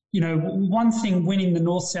thing winning the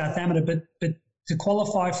North-South Amateur, but to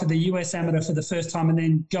qualify for the US Amateur for the first time and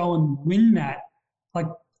then go and win that, like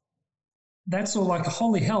that's all like,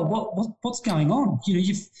 holy hell, what's going on? You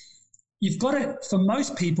know, you've got to, for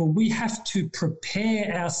most people, we have to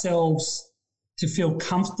prepare ourselves to feel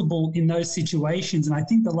comfortable in those situations. And I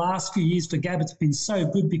think the last few years for Gab, it's been so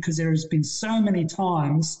good because there has been so many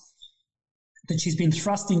times that she's been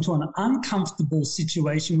thrust into an uncomfortable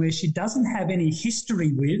situation where she doesn't have any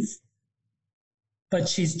history with, but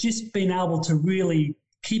she's just been able to really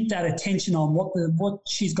keep that attention on what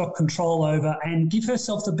she's got control over and give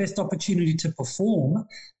herself the best opportunity to perform.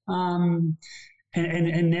 And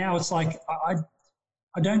now it's like,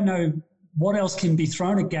 I don't know what else can be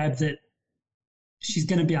thrown at Gab that she's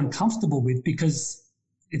going to be uncomfortable with, because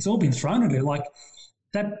it's all been thrown at her. Like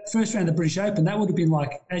that first round of the British Open, that would have been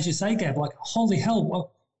like, as you say, Gab, like, holy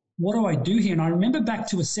hell, what do I do here? And I remember back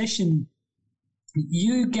to a session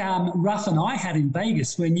you, Ruff, and I had in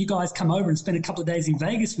Vegas when you guys come over and spent a couple of days in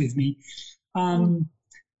Vegas with me. And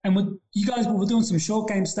you guys were doing some short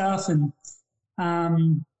game stuff, and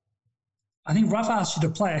I think Ruff asked you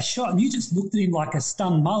to play a shot, and you just looked at him like a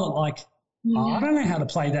stunned mullet, like, I don't know how to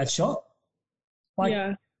play that shot. Like,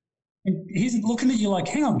 yeah. And he's looking at you like,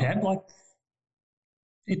 hang on, Gab, like,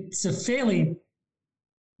 it's a fairly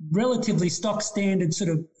relatively stock standard sort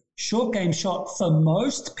of short game shot for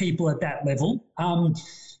most people at that level.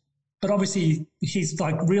 But obviously he's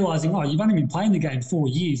like realising, you've only been playing the game 4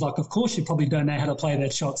 years. Like, of course you probably don't know how to play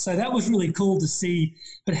that shot. So that was really cool to see.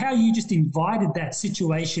 But how you just invited that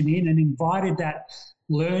situation in and invited that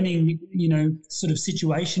learning, sort of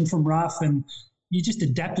situation from Ruff, and you just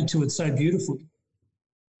adapted to it so beautifully.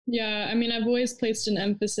 Yeah, I mean, I've always placed an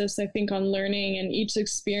emphasis, I think, on learning, and each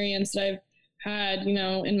experience that I've had,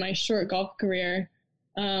 in my short golf career,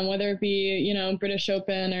 whether it be, British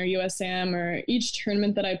Open or USAM or each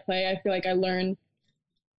tournament that I play, I feel like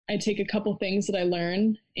I take a couple things that I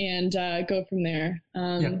learn and go from there.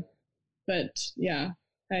 But yeah,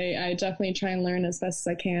 I definitely try and learn as best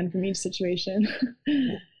as I can from each situation.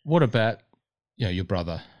 What about, your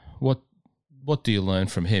brother? What do you learn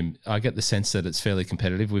from him? I get the sense that it's fairly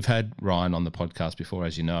competitive. We've had Ryan on the podcast before,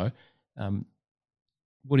 as you know.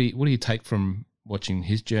 What do you take from watching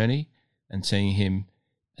his journey and seeing him,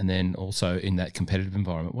 and then also in that competitive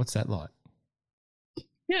environment? What's that like?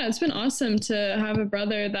 Yeah, it's been awesome to have a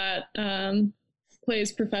brother that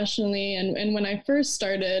plays professionally. And when I first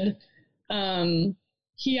started,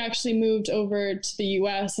 he actually moved over to the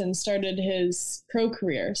US and started his pro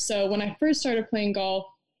career. So when I first started playing golf,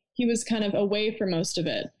 he was kind of away for most of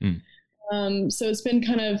it. So it's been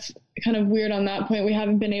kind of weird on that point. We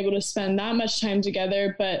haven't been able to spend that much time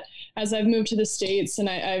together, but as I've moved to the States and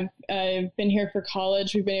I've been here for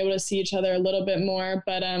college, we've been able to see each other a little bit more,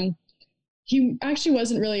 but he actually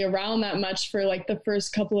wasn't really around that much for like the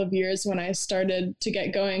first couple of years when I started to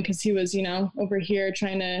get going, because he was, over here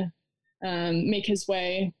trying to make his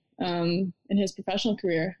way in his professional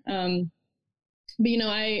career. But,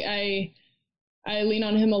 I lean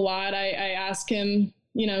on him a lot. I ask him,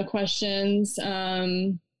 questions.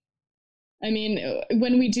 I mean,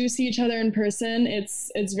 when we do see each other in person,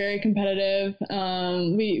 it's very competitive.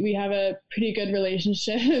 We have a pretty good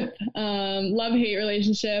relationship, love-hate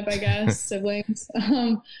relationship, I guess, siblings.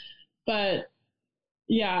 But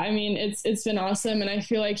yeah, I mean, it's been awesome. And I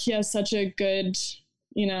feel like he has such a good,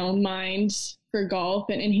 mind for golf,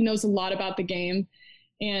 and he knows a lot about the game.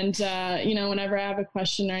 And, whenever I have a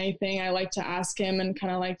question or anything, I like to ask him and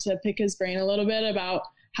kind of like to pick his brain a little bit about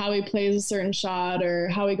how he plays a certain shot or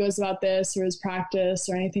how he goes about this or his practice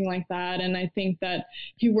or anything like that. And I think that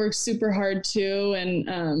he works super hard too.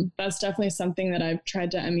 And that's definitely something that I've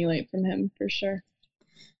tried to emulate from him for sure.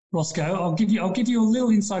 Roscoe, I'll give you a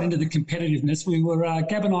little insight into the competitiveness. We were,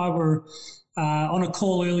 Gab and I were on a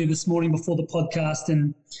call early this morning before the podcast,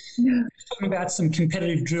 and talking about some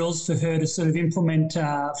competitive drills for her to sort of implement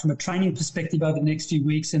from a training perspective over the next few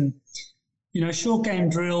weeks. And, short game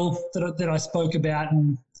drill that I spoke about,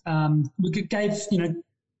 and we gave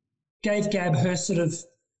Gab her sort of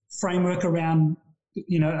framework around,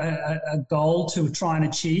 a goal to try and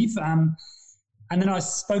achieve. And then I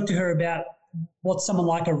spoke to her about what someone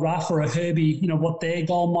like a Ruff or a Herbie, what their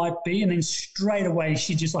goal might be. And then straight away,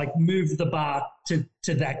 she just like moved the bar to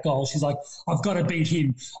that goal. She's like, I've got to beat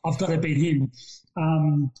him. I've got to beat him.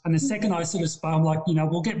 And the second I sort of spoke, I'm like,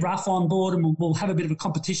 we'll get Ruff on board and we'll have a bit of a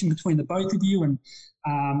competition between the both of you. And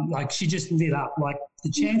like, she just lit up, like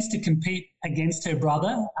the chance to compete against her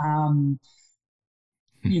brother.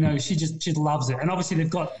 She loves it. And obviously they've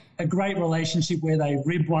got a great relationship where they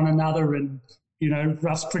rib one another, and,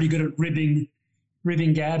 Ruff's pretty good at ribbing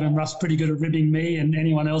Gab, and Ruff's pretty good at ribbing me and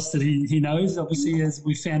anyone else that he knows, obviously, as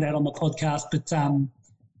we found out on the podcast. But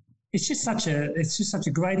it's just such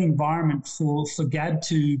a great environment for Gab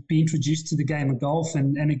to be introduced to the game of golf,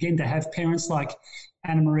 and again to have parents like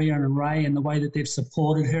Anna Maria and Ray, and the way that they've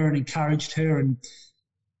supported her and encouraged her and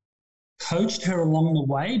coached her along the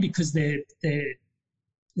way, because they're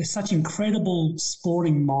such incredible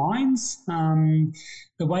sporting minds.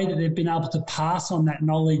 The way that they've been able to pass on that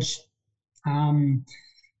knowledge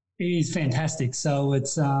is fantastic. So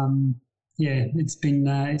it's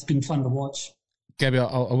been fun to watch. Gabby,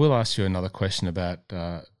 I will ask you another question about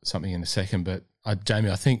something in a second, but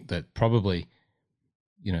Jamie, I think that probably,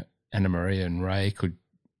 Anna Maria and Ray could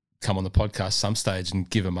come on the podcast some stage and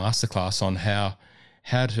give a masterclass on how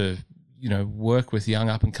to, work with young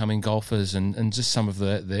up and coming golfers and just some of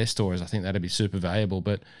their stories. I think that'd be super valuable.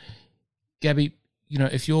 But Gabby,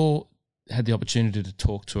 if you had the opportunity to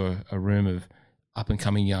talk to a room of up and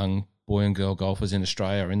coming young boy and girl golfers in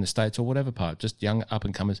Australia or in the States or whatever part, just young up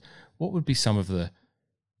and comers, what would be some of the,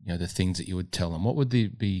 the things that you would tell them? What would be,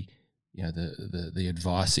 the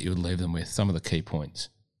advice that you would leave them with, some of the key points?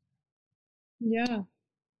 Yeah.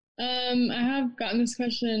 I have gotten this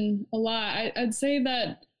question a lot. I'd say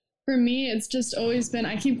that for me, it's just always been,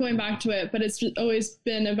 I keep going back to it, but it's just always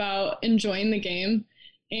been about enjoying the game.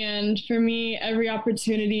 And for me, every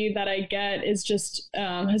opportunity that I get is just,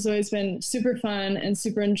 has always been super fun and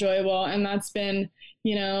super enjoyable. And that's been,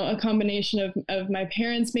 a combination of my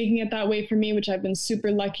parents making it that way for me, which I've been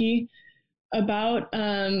super lucky about.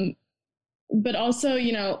 But also,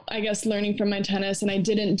 I guess learning from my tennis, and I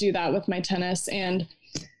didn't do that with my tennis. And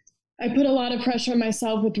I put a lot of pressure on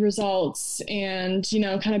myself with results and,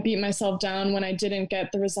 kind of beat myself down when I didn't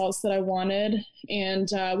get the results that I wanted, and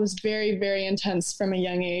was very, very intense from a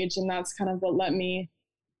young age. And that's kind of what what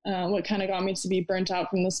kind of got me to be burnt out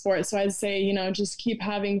from the sport. So I'd say, just keep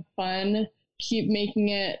having fun, keep making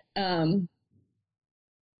it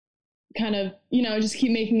just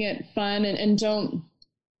keep making it fun, and don't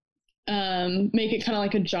make it kind of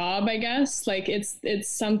like a job, I guess. Like it's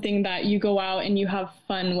something that you go out and you have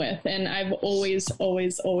fun with. And I've always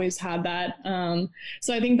had that.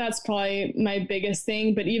 So I think that's probably my biggest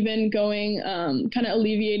thing, but even going, kind of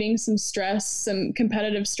alleviating some stress, some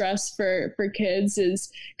competitive stress for kids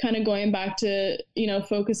is kind of going back to,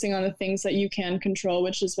 focusing on the things that you can control,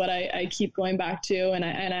 which is what I keep going back to. And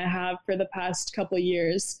I have for the past couple of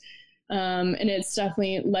years. And it's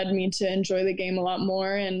definitely led me to enjoy the game a lot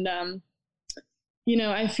more. And,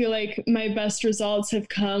 I feel like my best results have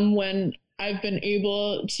come when I've been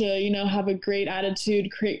able to, have a great attitude,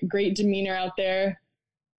 great demeanor out there.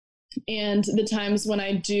 And the times when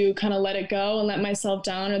I do kind of let it go and let myself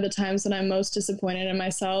down are the times when I'm most disappointed in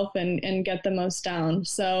myself and get the most down.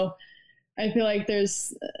 So I feel like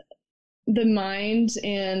there's the mind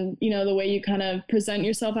and, the way you kind of present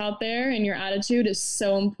yourself out there and your attitude is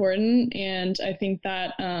so important. And I think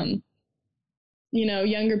that,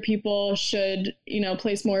 younger people should,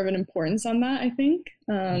 place more of an importance on that, I think.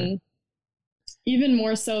 Even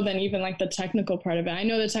more so than even like the technical part of it. I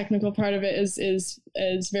know the technical part of it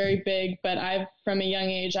is very big, but from a young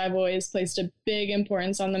age, I've always placed a big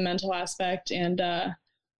importance on the mental aspect and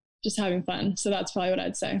just having fun. So that's probably what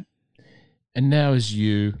I'd say. And now as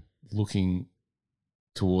you looking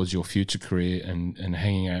towards your future career and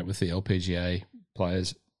hanging out with the LPGA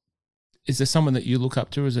players, is there someone that you look up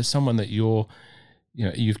to? Is there someone that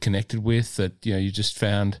you've connected with that, you just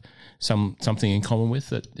found something in common with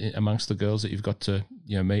that amongst the girls that you've got to,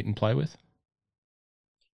 meet and play with?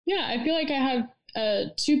 Yeah, I feel like I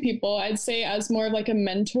have two people I'd say as more of like a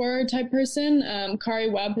mentor type person. Kari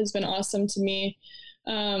Webb has been awesome to me.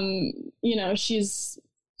 She's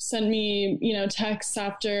sent me, texts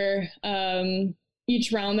after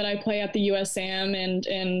each round that I play at the USAM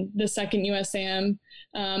and the second USAM.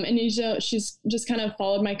 And she's just kind of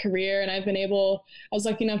followed my career, and I was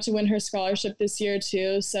lucky enough to win her scholarship this year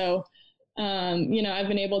too. So, I've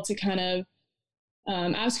been able to kind of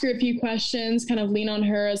ask her a few questions, kind of lean on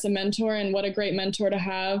her as a mentor, and what a great mentor to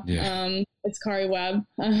have. Yeah. It's Kari Webb.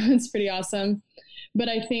 It's pretty awesome. But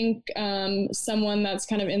I think someone that's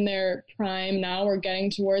kind of in their prime now or getting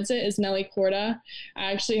towards it is Nelly Korda.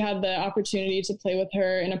 I actually had the opportunity to play with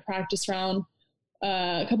her in a practice round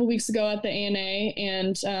a couple weeks ago at the ANA,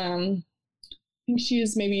 and I think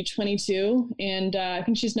she's maybe 22, and I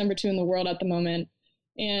think she's number 2 in the world at the moment.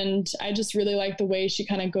 And I just really like the way she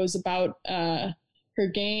kind of goes about her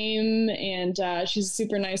game, and she's a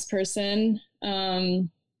super nice person.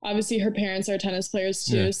 Obviously her parents are tennis players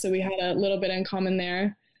too. Yeah. So we had a little bit in common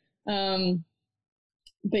there.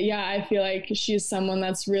 But yeah, I feel like she's someone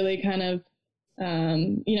that's really kind of,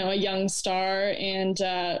 a young star, and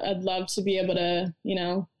I'd love to be able to,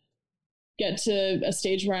 get to a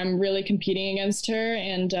stage where I'm really competing against her.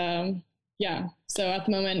 And so at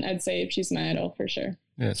the moment, I'd say she's my idol for sure.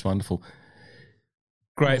 Yeah, it's wonderful.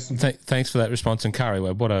 Great. Awesome. Thanks for that response. And Kari,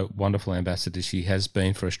 what a wonderful ambassador she has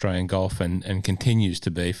been for Australian golf and continues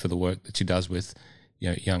to be for the work that she does with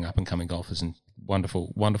young up-and-coming golfers, and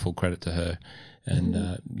wonderful credit to her.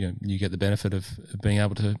 And you get the benefit of being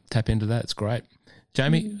able to tap into that. It's great.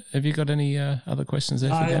 Jamie, have you got any other questions there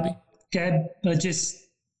for Gabby? Gab, just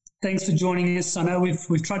thanks for joining us. I know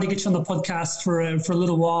we've tried to get you on the podcast for a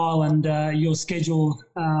little while, and your schedule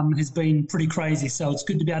has been pretty crazy. So it's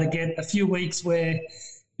good to be able to get a few weeks where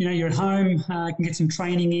you're at home, can get some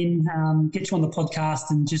training in, get you on the podcast,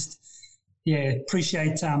 and just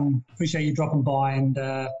appreciate you dropping by, and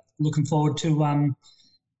looking forward to.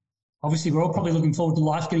 Obviously, we're all probably looking forward to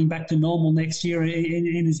life getting back to normal next year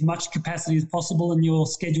in as much capacity as possible, and your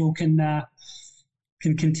schedule can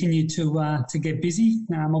continue to get busy.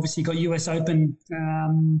 Obviously, you got US Open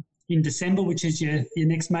in December, which is your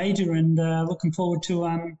next major, and looking forward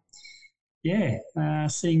to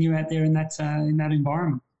seeing you out there in that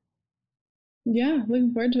environment. Yeah,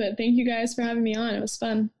 looking forward to it. Thank you guys for having me on. It was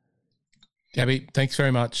fun. Gabby, thanks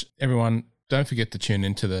very much. Everyone, don't forget to tune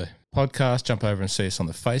into the podcast. Jump over and see us on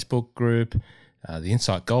the Facebook group, the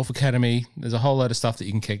Insight Golf Academy. There's a whole load of stuff that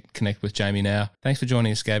you can connect with Jamie now. Thanks for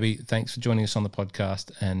joining us, Gabby. Thanks for joining us on the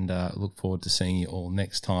podcast, and look forward to seeing you all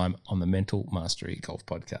next time on the Mental Mastery Golf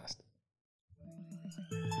Podcast.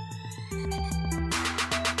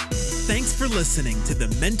 Thanks for listening to the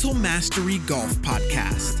Mental Mastery Golf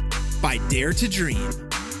Podcast by Dare to Dream.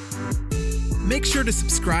 Make sure to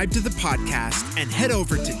subscribe to the podcast and head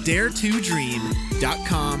over to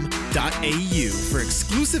dare2dream.com.au for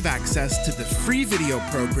exclusive access to the free video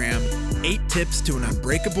program, 8 Tips to an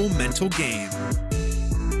Unbreakable Mental Game.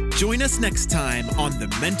 Join us next time on the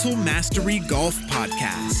Mental Mastery Golf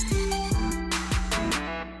Podcast.